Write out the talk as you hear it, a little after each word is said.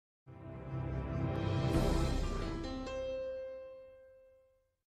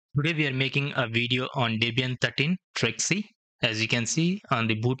Today we are making a video on Debian 13 Trixie. As you can see on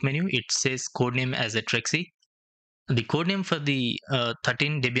the boot menu, it says codename as a Trixie. The codename for the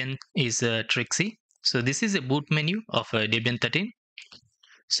 13 Debian is Trixie. So this is a boot menu of Debian 13.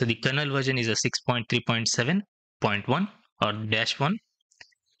 So the kernel version is a 6.3.7.1 or dash 1.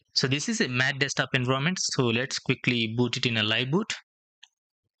 So this is a Mac desktop environment. So let's quickly boot it in a live boot.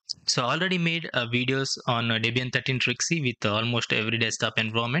 So I already made videos on Debian 13 Trixie with almost every desktop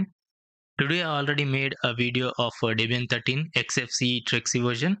environment. Today I already made a video of Debian 13 XFCE Trixie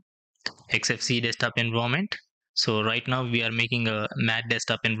version, XFCE desktop environment. So right now we are making a Mac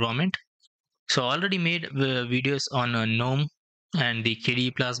desktop environment. So I already made videos on GNOME and the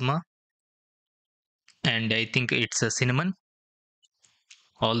KDE Plasma, and I think it's a Cinnamon,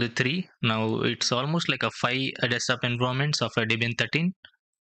 all the three. Now it's almost like a five desktop environments of a Debian 13.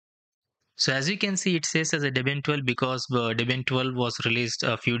 So as you can see, it says as a Debian 12 because Debian 12 was released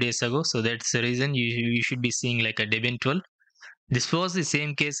a few days ago. So that's the reason you should be seeing like a Debian 12. This was the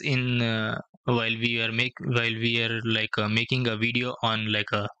same case in while we are like making a video on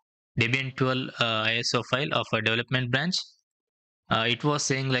like a Debian 12 ISO file of a development branch. It was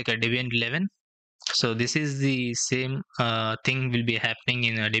saying like a Debian 11. So this is the same thing will be happening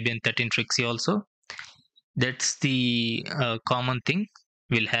in Debian 13 Trixie also. That's the common thing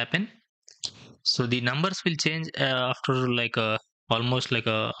will happen. So the numbers will change after like almost like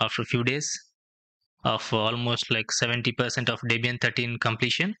after a few days of almost like 70% of Debian 13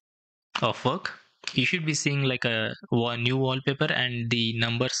 completion of work. You should be seeing like a new wallpaper, and the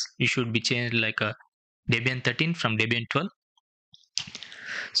numbers you should be changed like a Debian 13 from Debian 12.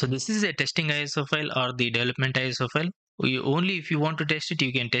 So this is a testing ISO file or the development ISO file. Only if you want to test it,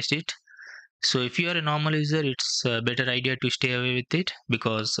 you can test it. So if you are a normal user, it's a better idea to stay away with it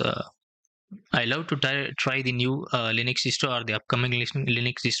because I love to try the new Linux distro or the upcoming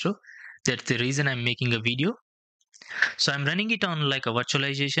Linux distro. That's the reason I'm making a video. So I'm running it on like a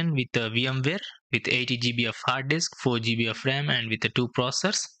virtualization with a VMware with 80 GB of hard disk, 4 GB of RAM, and with the two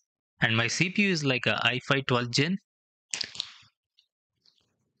processors. And my CPU is like a i5 12 Gen.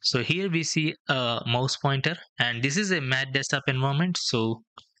 So here we see a mouse pointer, and this is a Mac desktop environment. So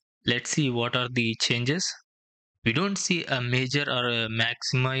let's see what are the changes. We don't see a major or a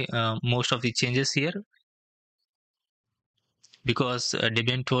maximize most of the changes here because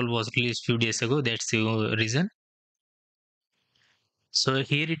Debian 12 was released few days ago. That's the reason. So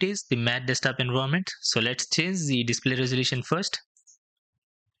here it is, the Mac desktop environment. So let's change the display resolution first.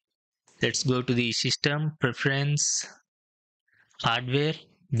 Let's go to the system, preference, hardware,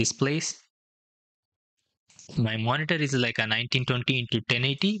 displays. My monitor is like a 1920 into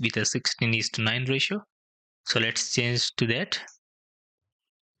 1080 with a 16:9 ratio. So let's change to that.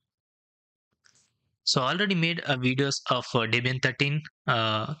 So I already made a videos of Debian 13,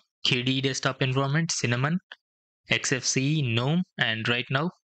 KDE desktop environment, Cinnamon, XFCE, GNOME, and right now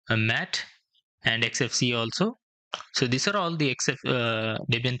a MAT and XFCE also. So these are all the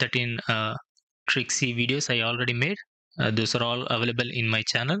Debian 13 Trixie videos I already made. Those are all available in my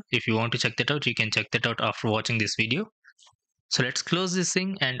channel. If you want to check that out, you can check that out after watching this video. So let's close this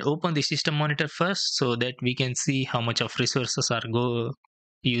thing and open the system monitor first so that we can see how much of resources are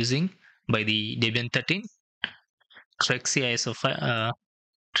using by the Debian 13 Trixie ISO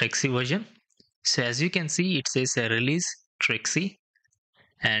Trixie version. So as you can see, it says a release Trixie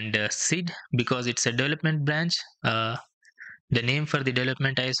and SID because it's a development branch. The name for the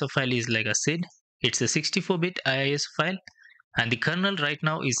development ISO file is like a SID. It's a 64-bit ISO file, and the kernel right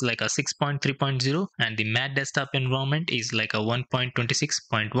now is like a 6.3.0, and the Mac desktop environment is like a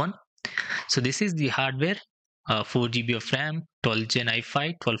 1.26.1. So this is the hardware. 4 GB of RAM, 12 Gen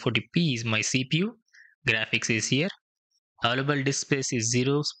i5, 1240p is my CPU. Graphics is here. Available disk space is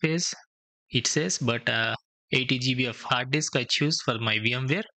 0 space. It says, but 80 GB of hard disk I choose for my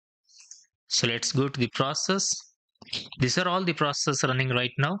VMware. So let's go to the process. These are all the processes running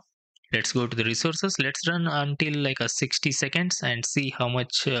right now. Let's go to the resources. Let's run until like a 60 seconds and see how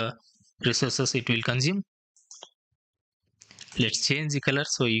much resources it will consume. Let's change the color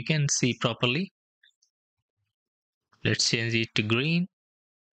so you can see properly. Let's change it to green.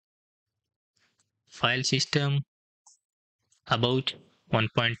 File system about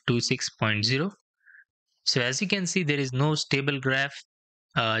 1.26.0. So as you can see, there is no stable graph,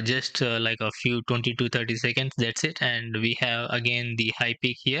 just like a few 20 to 30 seconds. That's it. And we have again the high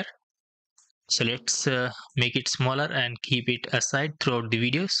peak here. So let's make it smaller and keep it aside throughout the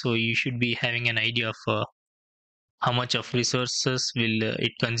video. So you should be having an idea of how much of resources will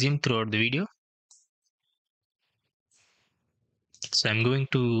it consume throughout the video. So I'm going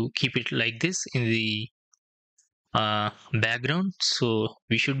to keep it like this in the background. So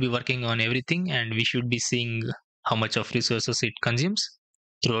we should be working on everything and we should be seeing how much of resources it consumes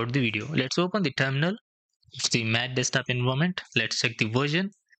throughout the video. Let's open the terminal. It's the Mac desktop environment. Let's check the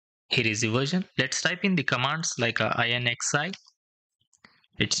version. Here is the version. Let's type in the commands like inxi.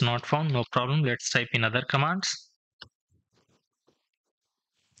 It's not found, no problem. Let's type in other commands.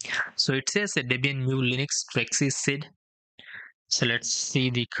 So it says a Debian new Linux Trixie SID. So let's see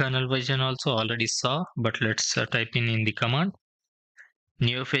the kernel version also already saw, but let's type in the command.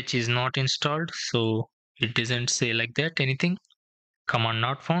 NeoFetch is not installed, so it doesn't say like that anything. Command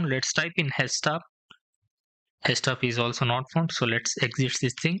not found. Let's type in hstop. Hstop is also not found, so let's exit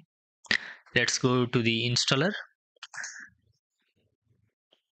this thing. Let's go to the installer.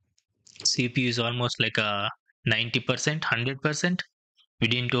 CPU is almost like a 90%, 100%. We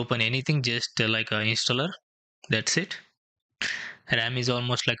didn't open anything, just like a installer. That's it. RAM is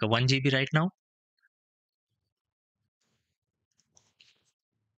almost like a 1 GB right now.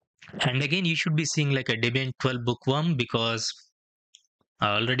 And again, you should be seeing like a Debian 12 bookworm, because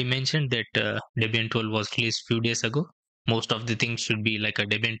I already mentioned that Debian 12 was released few days ago. Most of the things should be like a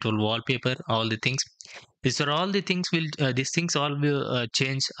Debian 12 wallpaper. All the things. These are all the things will. These things all will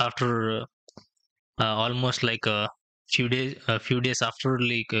change after almost like a few days. A few days after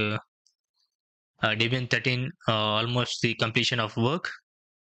like Debian 13, almost the completion of work.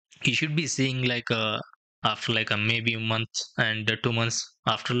 You should be seeing like after like a maybe a month and 2 months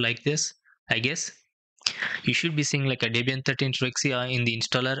after like this, I guess. You should be seeing like a Debian 13 Trixie in the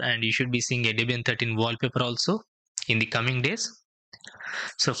installer, and you should be seeing a Debian 13 wallpaper also in the coming days.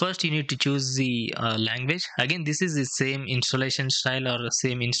 So first you need to choose the language. Again, this is the same installation style or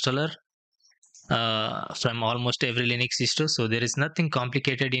same installer from almost every Linux distro. So there is nothing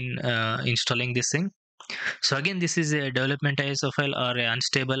complicated in installing this thing. So again, this is a development ISO file or an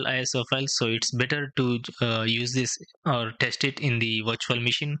unstable ISO file. So it's better to use this or test it in the virtual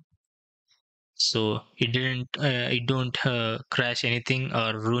machine, so it don't crash anything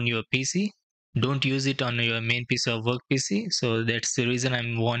or ruin your PC. Don't use it on your main PC or work PC. So that's the reason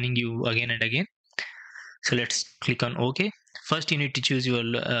I'm warning you again and again. So let's click on OK. First you need to choose your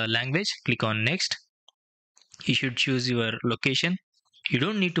language. Click on next. You should choose your location. You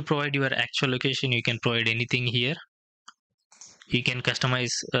don't need to provide your actual location. You can provide anything here. You can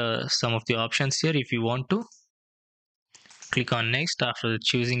customize some of the options here if you want to. Click on next after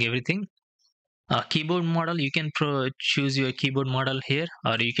choosing everything. Keyboard model, you can choose your keyboard model here,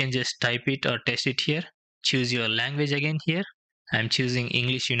 or you can just type it or test it here. Choose your language again here. I'm choosing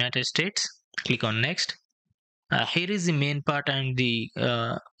English United States. Click on next. Here is the main part and the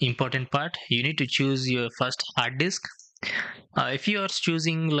important part. You need to choose your first hard disk. If you are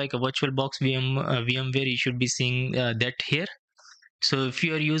choosing like a VirtualBox VMware, you should be seeing that here. So if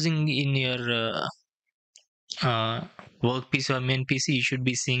you are using in your work PC or main PC, you should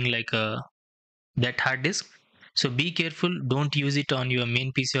be seeing like that hard disk. So be careful, don't use it on your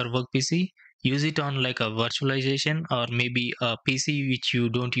main PC or work PC. Use it on like a virtualization or maybe a PC which you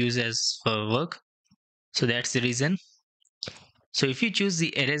don't use as for work. So that's the reason. So if you choose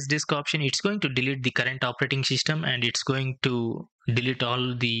the erase disk option, it's going to delete the current operating system and it's going to delete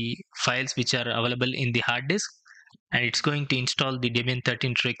all the files which are available in the hard disk, and it's going to install the Debian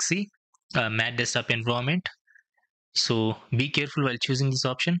 13 Trixie Mac desktop environment. So be careful while choosing this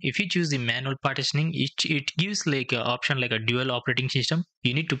option. If you choose the manual partitioning, it gives like an option like a dual operating system.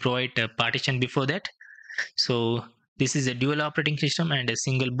 You need to provide a partition before that. So this is a dual operating system and a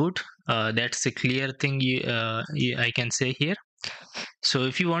single boot. That's a clear thing I can say here. So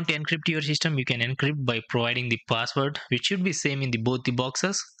if you want to encrypt your system, you can encrypt by providing the password, which should be same in the both the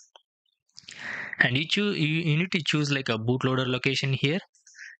boxes. And you need to choose like a bootloader location here.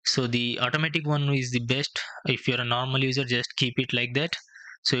 So the automatic one is the best. If you're a normal user, just keep it like that.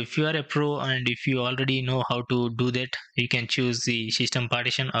 So if you are a pro and if you already know how to do that, you can choose the system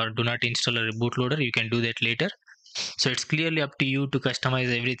partition or do not install a bootloader. You can do that later. So it's clearly up to you to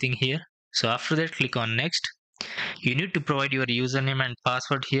customize everything here. So after that, click on next. You need to provide your username and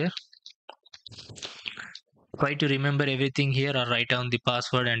password here. Try to remember everything here or write down the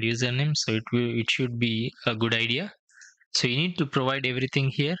password and username. So it should be a good idea. So you need to provide everything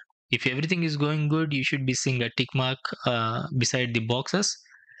here. If everything is going good, you should be seeing a tick mark beside the boxes.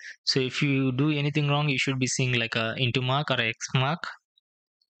 So if you do anything wrong, you should be seeing like a into mark or a X mark.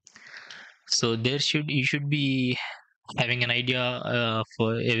 So you should be having an idea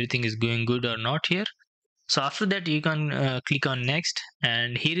for everything is going good or not here. So after that, you can click on next,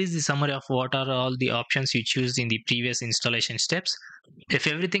 and here is the summary of what are all the options you choose in the previous installation steps. If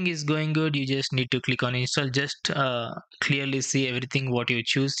everything is going good, you just need to click on install. Just clearly see everything what you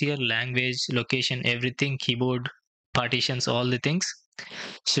choose here: language, location, everything, keyboard, partitions, all the things.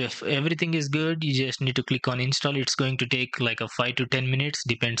 So if everything is good, you just need to click on install. It's going to take like a 5 to 10 minutes,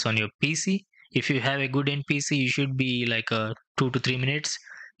 depends on your PC. If you have a good end PC, you should be like a 2 to 3 minutes.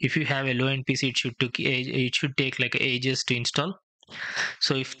 If you have a low end PC, it should take like ages to install.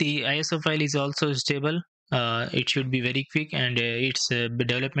 So if the ISO file is also stable, it should be very quick, and it's a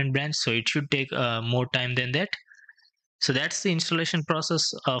development branch, so it should take more time than that. So that's the installation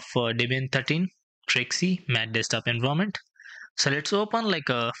process of Debian 13 Trixie Mac desktop environment. So let's open like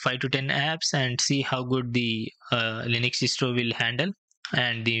 5 to 10 apps and see how good the Linux distro will handle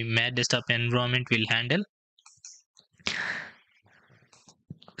and the Mac desktop environment will handle.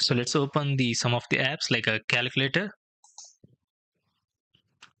 So let's open the some of the apps like a calculator,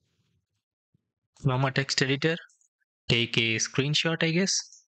 Mama text editor, take a screenshot, I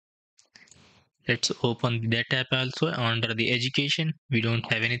guess. Let's open that app also. Under the education, we don't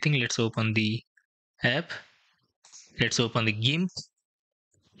have anything. Let's open the app. Let's open the GIMP.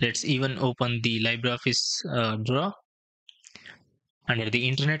 Let's even open the LibreOffice draw. Under the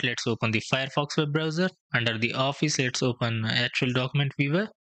internet, let's open the Firefox web browser. Under the office, let's open actual document viewer,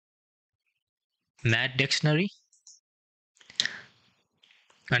 Mac dictionary.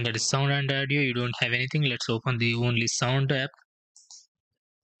 Under the sound and audio, you don't have anything. Let's open the only sound app.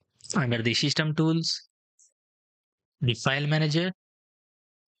 Under the system tools, the file manager,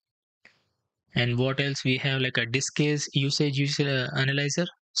 and what else we have, like a disk case usage analyzer.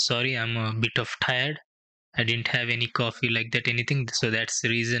 Sorry, I'm a bit of tired. I didn't have any coffee like that, anything. So that's the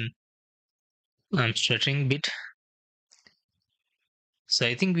reason I'm stuttering a bit. So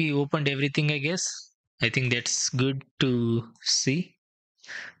I think we opened everything, I guess. I think that's good to see.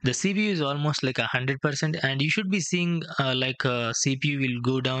 The CPU is almost like 100%, and you should be seeing like a CPU will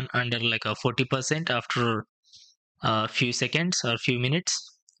go down under like a 40% after a few seconds or few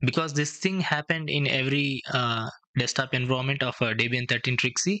minutes, because this thing happened in every desktop environment of Debian 13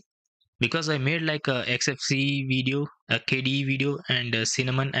 Trixie. Because I made like a XFCE video, a KDE video, and a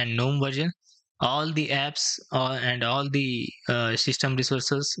Cinnamon and GNOME version. All the apps and all the system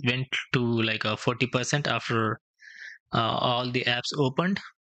resources went to like a 40% after all the apps opened.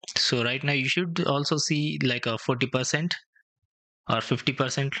 So right now you should also see like a 40% or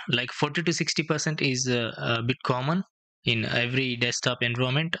 50%, like 40 to 60% is a bit common in every desktop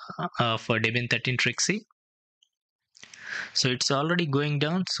environment for Debian 13 Trixie. So it's already going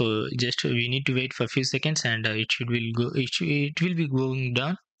down, so just we need to wait for a few seconds, and it will be going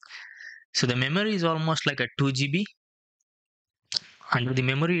down. So the memory is almost like a 2 GB. Under the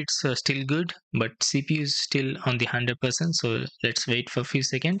memory it's still good, but CPU is still on the 100%, so let's wait for a few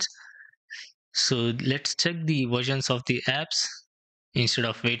seconds. So let's check the versions of the apps instead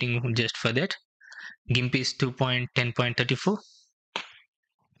of waiting just for that. GIMP is 2.10.34.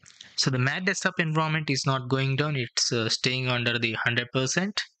 So the Mac desktop environment is not going down, it's staying under the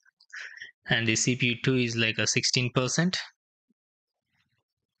 100%, and the CPU2 is like a 16%.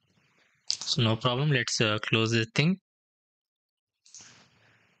 So no problem, let's close this thing.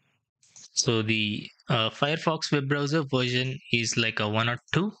 So the Firefox web browser version is like a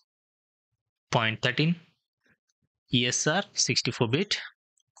 102.13 ESR 64-bit.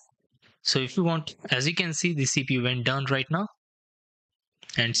 So if you want, as you can see, the CPU went down right now,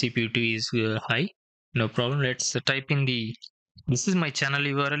 and CPU2 is high. No problem, let's type in the, this is my channel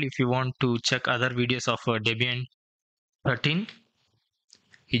URL. If you want to check other videos of Debian 13,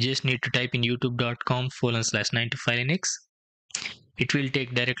 you just need to type in youtube.com/9to5linux. It will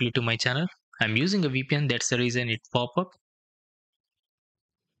take directly to my channel. I'm using a VPN, that's the reason it pop up.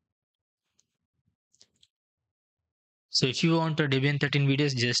 So if you want a Debian 13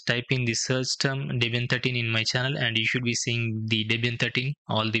 videos, just type in the search term Debian 13 in my channel, and you should be seeing the Debian 13,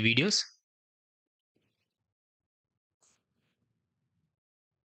 all the videos.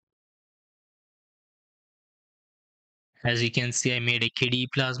 As you can see, I made a KDE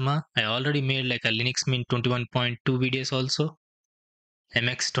Plasma. I already made like a Linux Mint 21.2 videos also.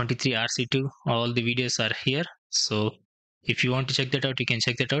 MX23 RC2, all the videos are here. So if you want to check that out, you can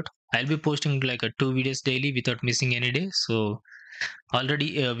check that out. I'll be posting like a 2 videos daily without missing any day. So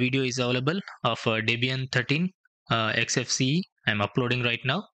already a video is available of Debian 13 XFCE. I'm uploading right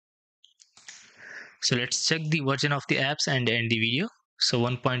now. So let's check the version of the apps and end the video. So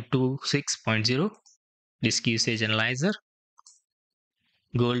 1.26.0, disk usage analyzer,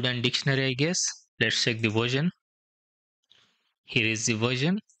 golden dictionary, I guess. Let's check the version. Here is the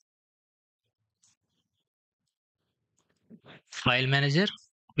version. File manager,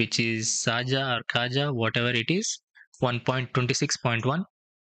 which is Saja or Kaja, whatever it is, 1.26.1.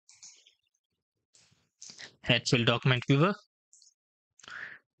 Actual document viewer,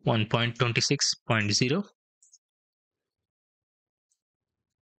 1.26.0.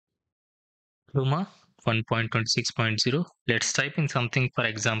 Luma 1.26.0. Let's type in something, for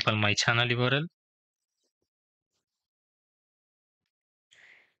example, my channel URL.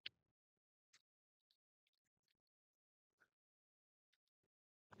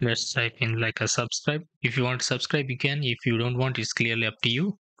 Let's type in like a subscribe. If you want to subscribe, you can. If you don't want, it's clearly up to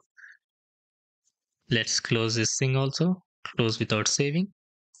you. Let's close this thing also. Close without saving.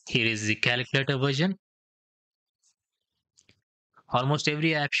 Here is the calculator version. Almost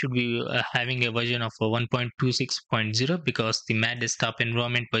every app should be having a version of 1.26.0 because the Mac desktop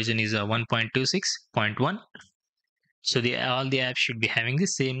environment version is 1.26.1. So all the apps should be having the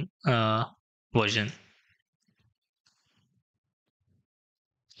same version.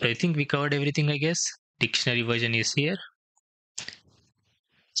 So I think we covered everything, I guess. Dictionary version is here.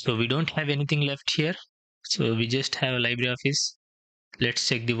 So we don't have anything left here. So we just have a LibreOffice. Let's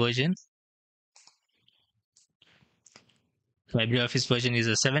check the version. LibreOffice version is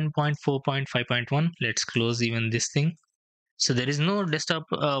a 7.4.5.1. Let's close even this thing. So there is no desktop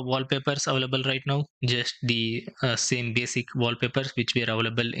wallpapers available right now, just the same basic wallpapers which were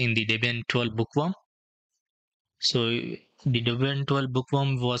available in the Debian 12 bookworm. So the Debian 12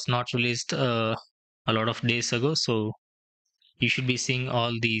 bookworm was not released a lot of days ago, so you should be seeing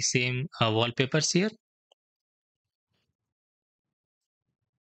all the same wallpapers here.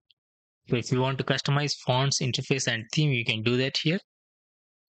 So if you want to customize fonts, interface and theme, you can do that here.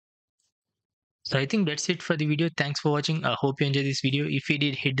 So I think that's it for the video. Thanks for watching. I hope you enjoyed this video. If you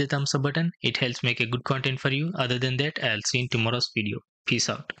did, hit the thumbs up button. It helps make a good content for you. Other than that, I'll see you in tomorrow's video. Peace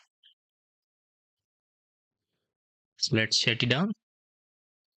out. So let's shut it down.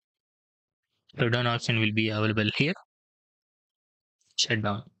 Shutdown option will be available here. Shut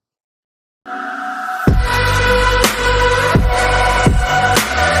down.